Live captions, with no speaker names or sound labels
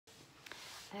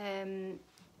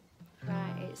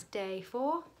Right, it's day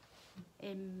 4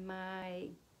 in my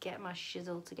Get My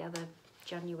Shizzle Together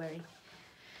January.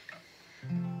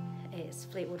 It's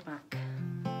Fleetwood Mac.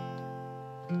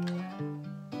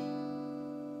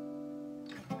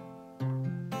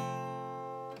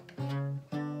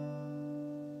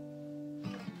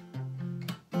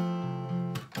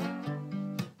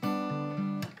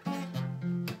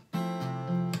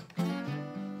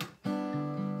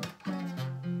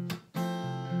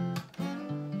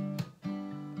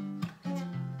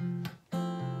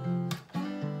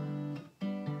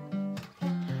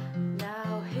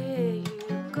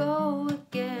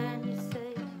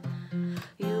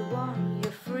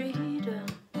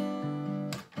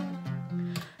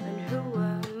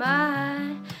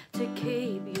 To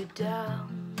keep you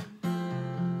down,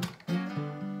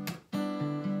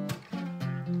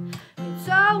 it's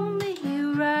only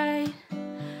right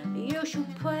you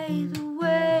should play the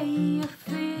way you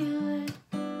feel it,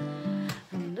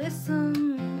 and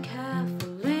listen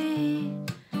carefully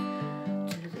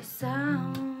to the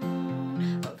sound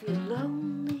of your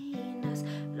loneliness,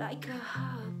 like a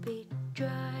heartbeat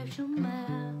drives you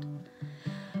mad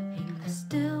in the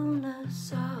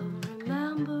stillness of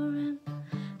remembering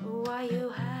why you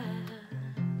had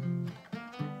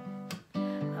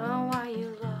and why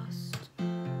you lost,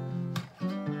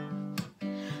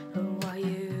 and why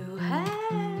you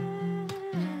had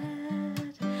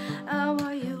and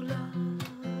why you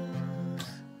lost.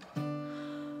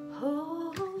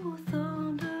 Oh,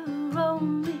 thunder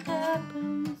only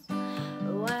happens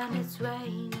when it's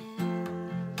raining.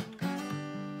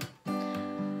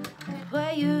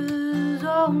 Players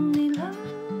only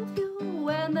love you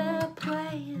when they're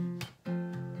playing.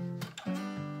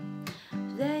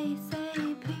 They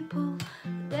say people,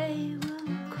 they will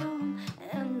come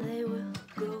and they will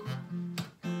go.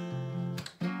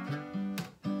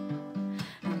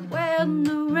 And when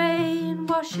the rain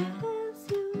washes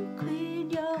you clean,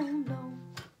 you'll know.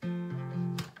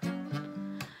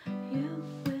 You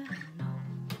will know.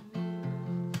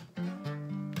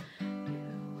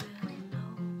 You will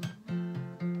know.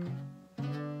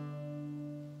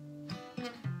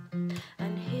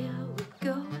 And here we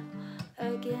go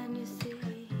again, you see,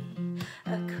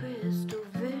 a crystal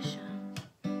vision.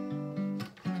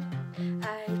 I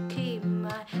keep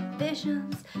my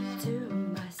visions to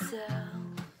myself.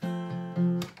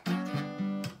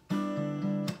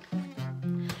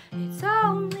 It's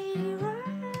only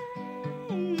right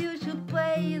you should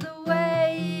play the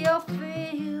way you're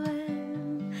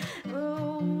feeling.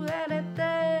 Oh, I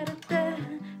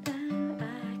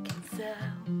can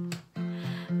sound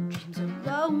dreams of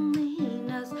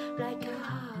loneliness, like a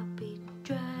heartbeat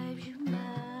drives you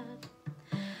mad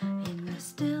in the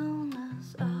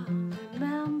stillness of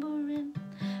remembering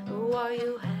what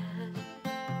you had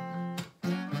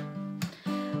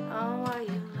and what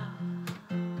you lost,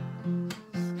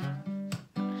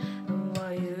 and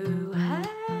what you had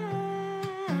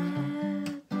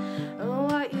and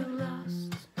what you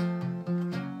lost.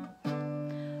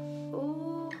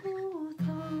 Oh,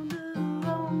 thunder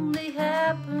only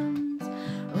happens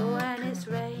when it's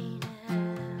raining.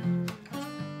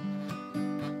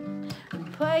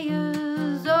 And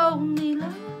players only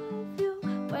love you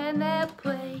when they're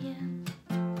playing.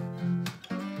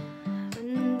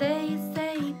 And they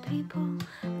say people,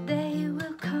 they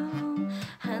will come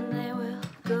and they will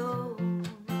go.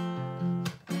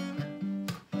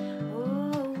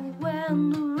 Oh, when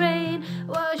the rain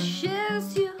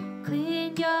washes you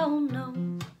clean, you'll know.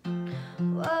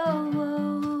 Whoa,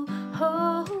 whoa,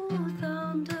 oh,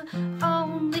 thunder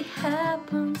only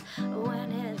happens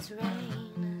when it's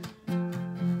raining.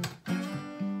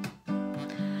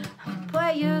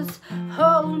 Players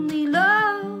only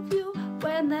love you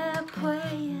when they're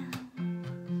playing.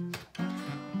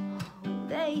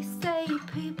 They say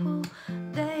people,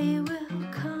 they will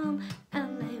come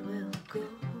and they will go.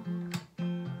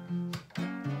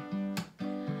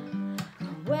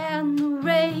 When the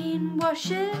rain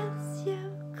washes